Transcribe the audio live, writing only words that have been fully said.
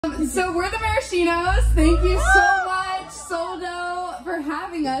So we're the Maraschinos. Thank you so much, Soldo, for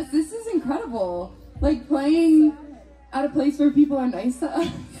having us. This is incredible. Like playing at a place where people are nice to us.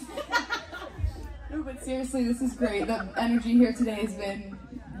 No, but seriously, this is great. The energy here today has been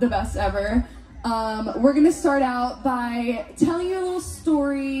the best ever. We're gonna start out by telling you a little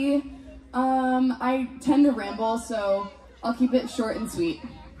story. I tend to ramble, so I'll keep it short and sweet.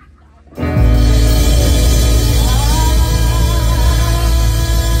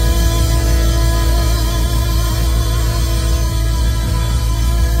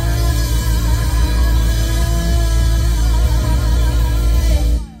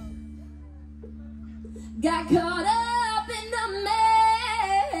 Got caught up in the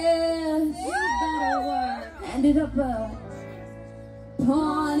mess. You better work. Ended up a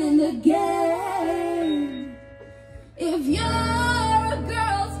pawn in the game. If you're a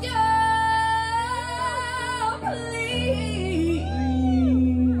girl's girl, please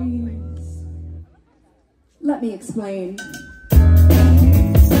let me explain.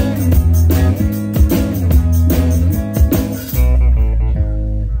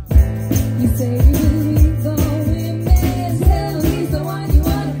 You say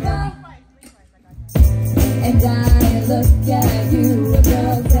and I look at you, a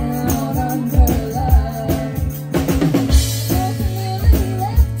girl down on her luck. Nothing really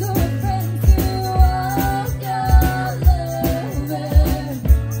left to a friend to walk your lover.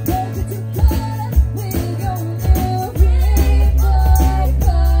 Don't get too caught up with your new boy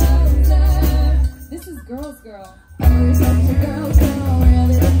closer. This is Girls Girl. Oh, you're such a girl's girl,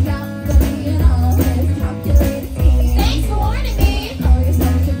 really look out for me and always calculated schemes. Thanks for warning me. Oh, you're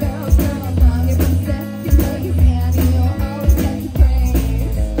such a girl's girl, long as you're set.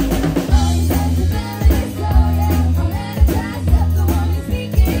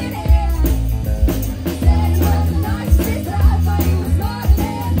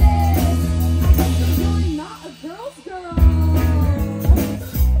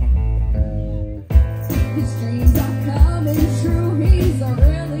 His dreams are coming true, he's a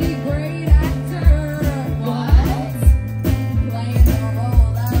really great actor. What? Playing the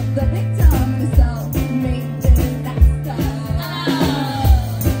role of the victim, self-made disaster.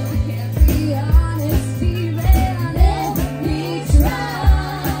 I can't be honest even if he tries.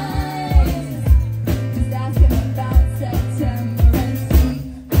 Just ask him about September and see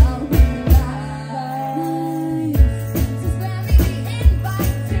how he lies. So spare me the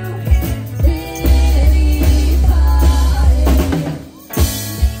invite to his girl.